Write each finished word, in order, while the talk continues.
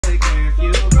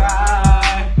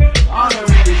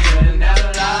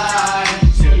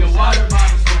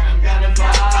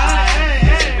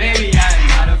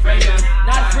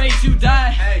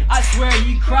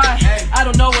cry. I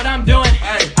don't know what I'm doing.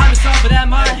 I'm just off of that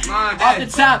mind. Off the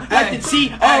top, like the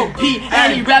T.O.P.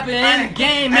 Any rapper in the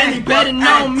game, and he better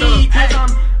know me. Cause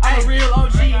I'm a real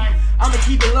OG. I'ma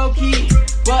keep it low key,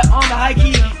 but on the high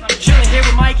key. Chillin' here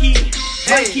with Mikey.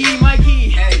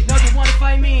 Mikey. No, they wanna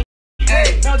fight me.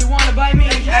 No, they wanna bite me.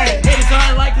 Haters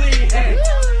are unlikely.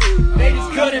 They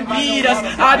just couldn't beat us.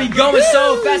 I be going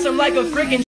so fast, I'm like a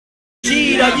freaking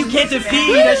cheetah. You can't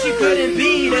defeat us, you couldn't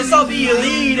beat us. I'll be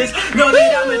elitist. Know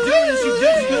that I'ma do this, you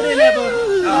just couldn't ever.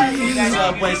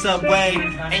 Subway,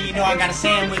 and you know I got a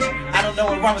sandwich. I don't know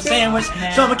what wrong with sandwich,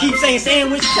 so I'ma keep saying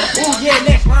sandwich. Ooh yeah,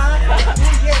 next line.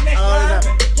 Ooh yeah, next line.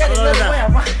 Get another way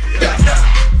around.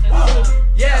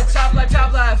 Yeah, top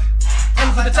life.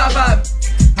 I'm for the top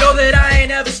 5. Know that I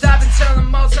ain't ever stopping, tell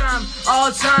them all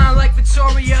time, like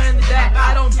Victoria in the back.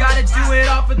 I don't gotta do it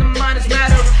all for the mind, it's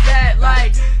matter of fact.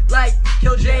 Like,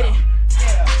 kill Jaden,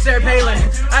 Sarah Palin.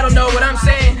 I don't know what I'm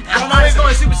saying. I'm always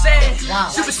going Super Saiyan.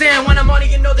 Super Saiyan when I'm on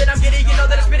it, you know that I'm getting, you know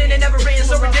that I'm spitting and never rain.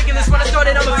 So ridiculous when I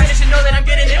started, I'ma finish, you know that I'm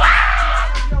getting it.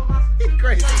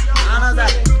 Crazy.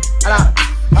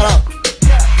 Hello.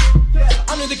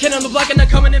 I'm the kid on the block and I'm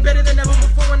coming in better than ever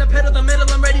before. When I pedal the middle,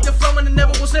 I'm ready to flow and I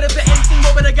never will settle for anything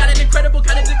more. But I got an incredible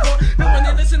kind of decor. But when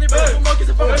they listen, they're ready for more. Cause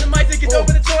if I'm on the mic, they get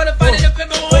over the door and I find it a bit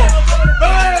more.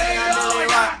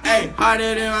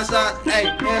 Harder than my socks, in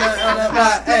the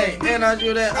block, and I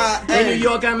shoot it, in New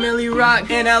York, I merely rock.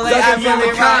 In LA, I from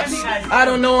the cops. I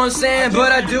don't know what I'm saying,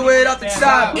 but I do it off the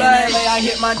top. In LA, I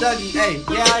hit my Dougie,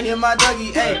 yeah, I hit my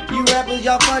Dougie, you rappers,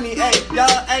 y'all funny, y'all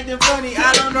acting funny.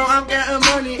 I don't know, I'm getting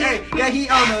money, yeah, he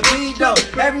on the beat though.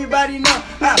 Everybody know,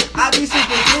 I be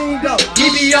super clean though. He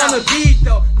be on the beat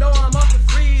though. No, I'm off the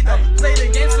free though. Play the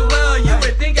game so well, you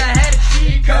would think I had a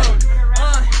cheat code.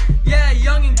 Yeah,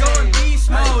 young and going beast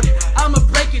mode. I'ma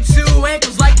break in 2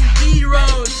 ankles like the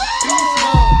heroes.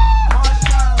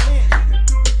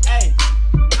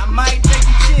 I might take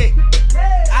a chick.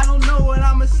 I don't know what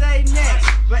I'ma say next,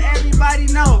 but everybody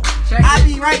know I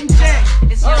be writing checks.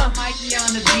 It's Young Mikey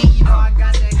on the beat. You know I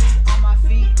got that heat on my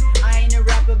feet. I ain't a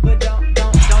rapper, but don't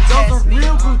test me.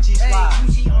 Real Gucci slide.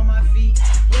 Gucci on my feet.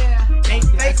 Yeah, ain't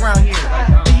fake around here.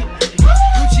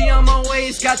 Gucci on my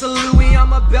waist, got the Louis on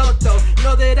my belt though.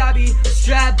 Know that I be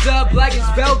strapped up like it's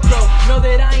Velcro. Know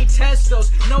that I ain't test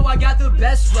those. Know I got the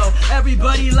best flow.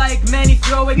 Everybody like Manny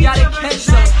throw it, gotta catch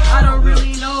those. I don't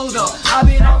really know though. I've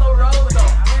been on the road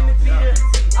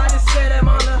though. I just said I'm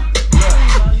on the.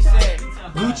 He said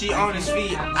Gucci on his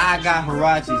feet. I got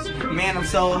Hirachis. Man, I'm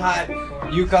so hot.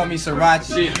 You call me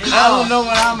Sriracha. I don't know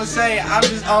what I'ma say. I'm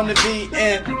just on the beat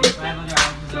and.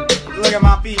 Look at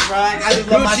my feet, right? I just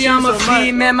love my shoes on my so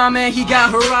feet, man, my man, he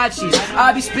got Hirachis.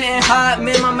 I be spitting hot,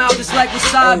 man, my mouth is like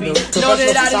wasabi. Know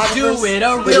that I just do it,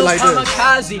 a real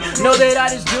kamikaze. Know that I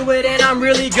just do it, and I'm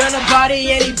really gonna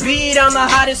body any beat. I'm the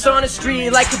hottest on the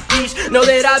street, like the beach. Know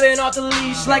that I've been off the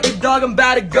leash, like a dog, I'm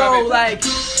about to go. Like,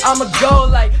 I'ma go,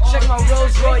 like, check my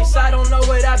Rolls Royce. I don't know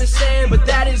what I've been saying, but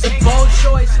that is a bold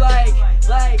choice. Like,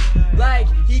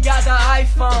 he got the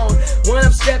iPhone. When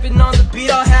I'm stepping on the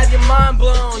beat, I'll have your mind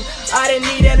blown. I didn't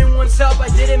need anyone's help, I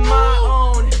did it my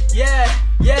own. Yeah,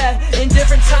 in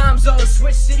different time zones.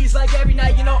 Switch cities like every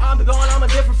night, you know I'm going on a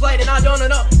different flight and I don't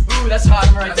know. Ooh, that's hot,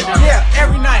 I'm right there. Yeah,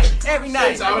 every night.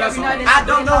 I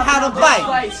don't know how to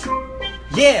bite.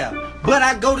 Yeah, but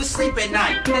I go to sleep at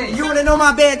night. You wanna know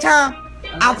my bedtime?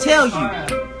 I'll tell you.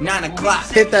 9 o'clock.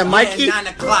 Hit that Mikey. 9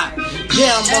 o'clock.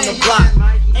 Yeah, I'm on the block.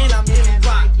 And I'm in the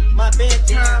rock. My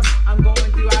bedtime. I'm going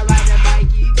through, I ride that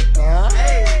bikey.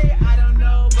 Hey, I don't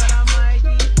know, but I'm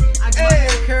Mikey. I got hair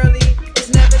curly, it's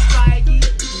never spiky.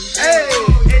 Hey,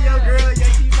 and your girl,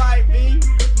 yeah, she might be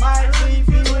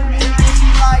with me, and she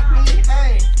like me.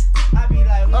 Hey, I be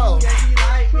like, ooh, yeah, she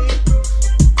like me.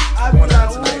 I be like,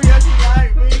 ooh, yeah, she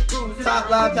like me. Top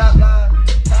line.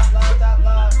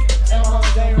 And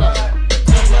homies ain't right.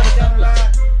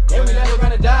 And we never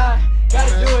gonna die.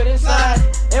 Gotta do it inside.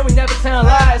 And we never tell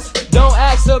lies. Don't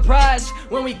act surprised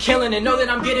when we killing it. Know that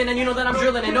I'm getting and you know that I'm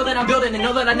drilling and know that I'm building and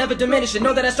know that I never diminish it.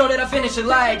 Know that I started, I finish it.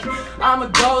 Like I'ma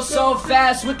go so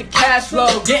fast with the cash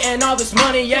flow. Getting all this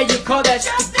money, yeah, you call that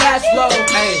shit the cash flow.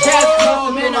 Cash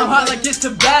flow, man, I'm hot like this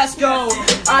Tabasco.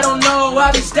 I don't know,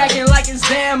 I be stacking like it's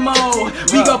ammo.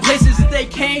 We go places that they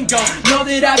can't go. Know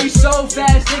that I be so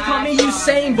fast, they call me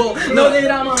Usain Bolt. Know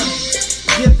that I'm a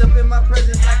gift up in my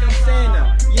presence like I'm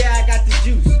Santa. Yeah, I got the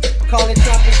juice. Call it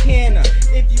Tropicana.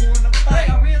 If you wanna fight,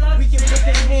 we can put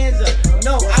them hands up.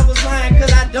 No, I was lying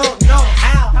cause I don't know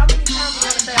how. How many times you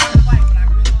gotta say I wanna fight, but I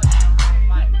really want to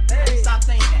fight? Hey, stop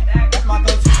saying that. That's my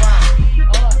go-to rhyme.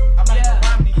 I'm not gonna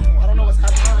rhyme anymore. I don't know what's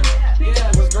happening.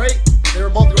 It was great. They were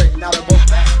both great. Now they're both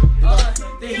back.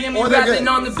 they hear me rapping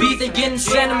on on the beat, they getting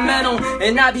sentimental.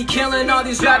 And I be killing all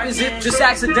these rappers, it just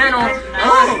accidental.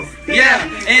 Yeah,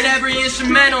 and every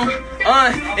instrumental.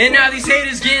 And now these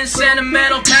haters getting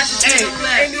sentimental. Pass it to the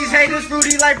left. And these haters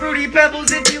fruity like fruity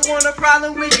pebbles. If you want a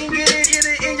problem, we can get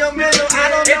it in your middle. I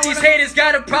don't know. If these haters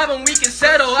got a problem, we can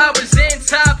settle. I was in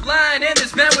top line, and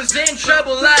this man was in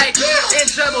trouble, like in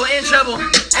trouble. And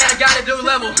I got it to a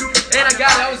level, and I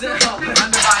got it. I was in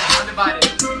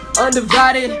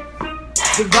undivided,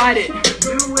 divided.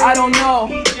 I don't know.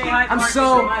 I'm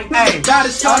so gotta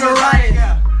start a riot.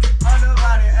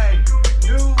 Undivided,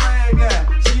 new way, yeah.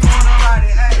 She wanna ride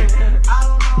it, I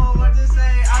don't know what to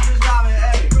say. I'm just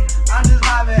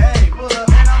vibing, pull up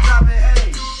and I'm dropping,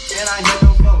 and I hear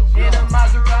no folks. In a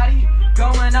Maserati,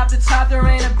 going up the top, there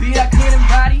ain't a beat I couldn't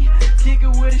body. Kick it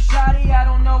with a shotty, I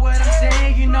don't know what I'm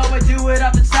saying. You know I do it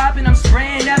off the top, and I'm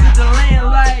spraying after the land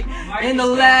like in the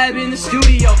lab, in the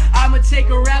studio. I'ma take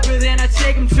a rapper, then I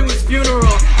take him to his funeral.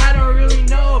 I don't really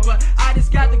know, but I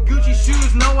just got the Gucci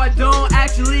shoes. No, I don't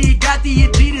actually got the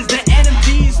Adidas, the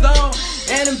NMDs though.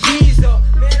 Man, I'm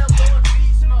going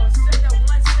beast mode. Said that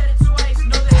once, said it twice.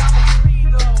 Know that I'm free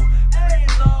though. Hey,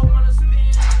 low when I'm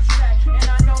spinning on the track, and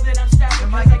I know that I'm stacking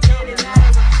because I get it out of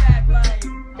the track like.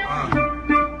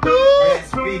 Red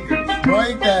speakers.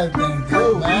 Break that thing,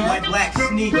 dude, man. Like black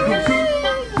sneakers.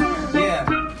 Yeah,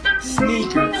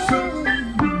 sneakers.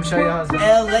 Show you how it's done.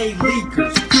 LA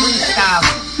leakers,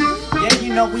 freestyling. Yeah, you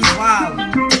know we wildin'.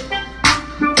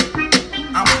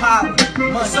 I'm piling.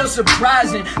 It's so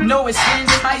surprising, no, it's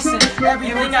enticing.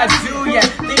 Everything I do, yeah,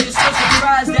 they just so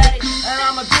surprised at it. And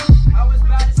I was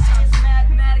about to science,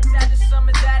 mathematics, add some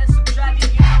of that and subtract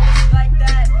it. You know it's like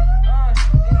that.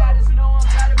 And I just know I'm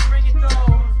gotta bring it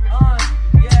though.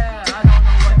 Yeah, I don't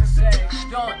know what to say.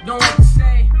 Don't know what to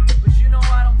say, but you know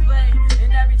I don't play.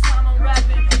 And every time I'm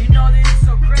rapping, you know that it's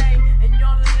so great, and you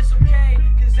know that it's okay,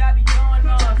 cause I be going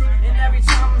off. And every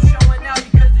time I'm showing out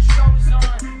because the show is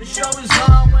on. The show is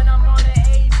on when I'm on the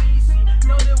ABC.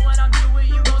 Know that when I'm doing,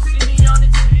 you gon' see me on the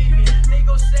TV. They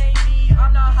gon' say me,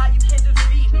 I'm not high, you can't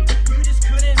defeat me. You just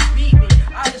couldn't beat me.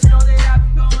 I just know that I've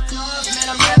been going off, man,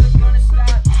 I'm never gonna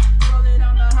stop. Know that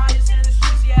I'm the highest in the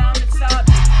streets, yeah, I'm the top.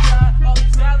 Got all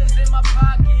these dollars in my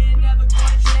pocket, never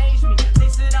gonna change me. They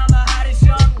said I'm the hottest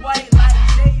young white like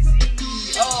Jay-Z.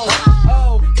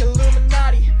 Oh,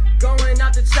 Illuminati, going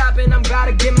out the top, and I'm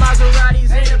gotta get Maseratis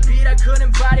in a beat I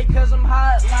couldn't body, cause I'm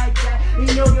hot like that.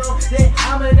 You know that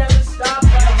I'ma never stop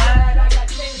like that. I got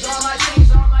chains on my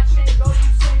chains, go do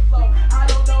same flow. I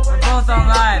don't know what We're both on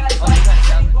live. Oh, you got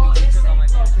it. You took all my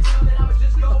views.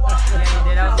 Yeah, you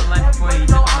did. I was on live before you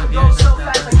took all my views.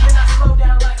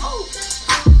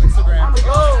 Instagram.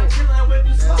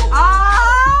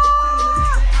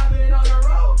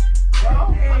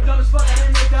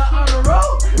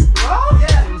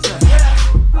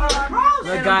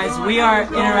 Look, guys, we are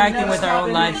interacting with our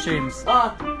own live streams.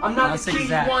 I'm not the kid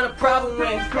you want a problem with.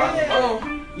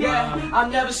 I'm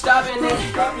never stopping it.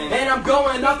 And I'm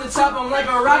going off the top, I'm like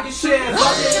a rocket ship. Up in the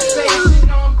space, you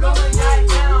know I'm going right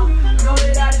now. Know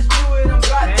that I just do it, I'm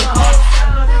got the whole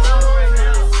town.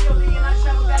 And I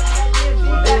travel back to that DMV,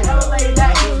 that LA,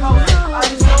 that East Coast. I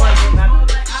just know I can move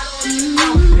like I don't even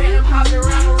know. And I'm hopping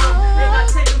around the room, and I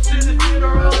take them to the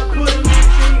funeral. Put them in the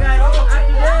tree, like, I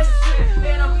do that shit.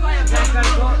 And I'm flying back, I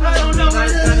don't know what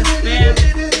to spam.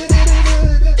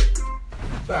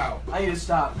 I need to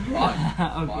stop.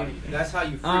 Okay. That's how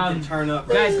you freaking turn up.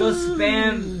 Guys, go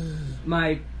spam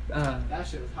my That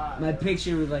shit was hot. my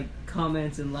picture with like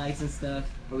comments and likes and stuff.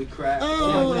 Holy crap.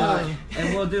 Oh,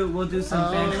 And we'll do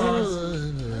some fan calls.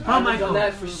 Oh my god.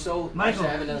 That for so Michael. I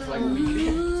haven't done it for like a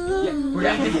week. We're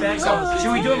gonna get fan calls.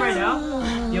 Should we do it right now?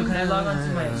 Yo, can I log on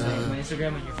to my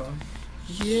Instagram on your phone?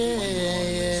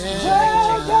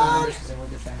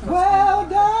 Well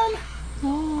done.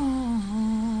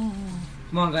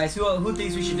 Come on, guys. Who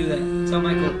thinks we should do that? Tell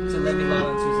Michael to let me log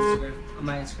on to his Instagram. On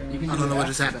my Instagram. I don't know what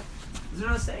just happened. Is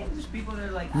what I'm saying? There's people that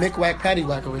are like. Mick Whack Patty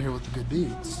Whack over here with the good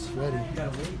beats. Ready You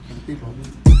gotta wait. for the people.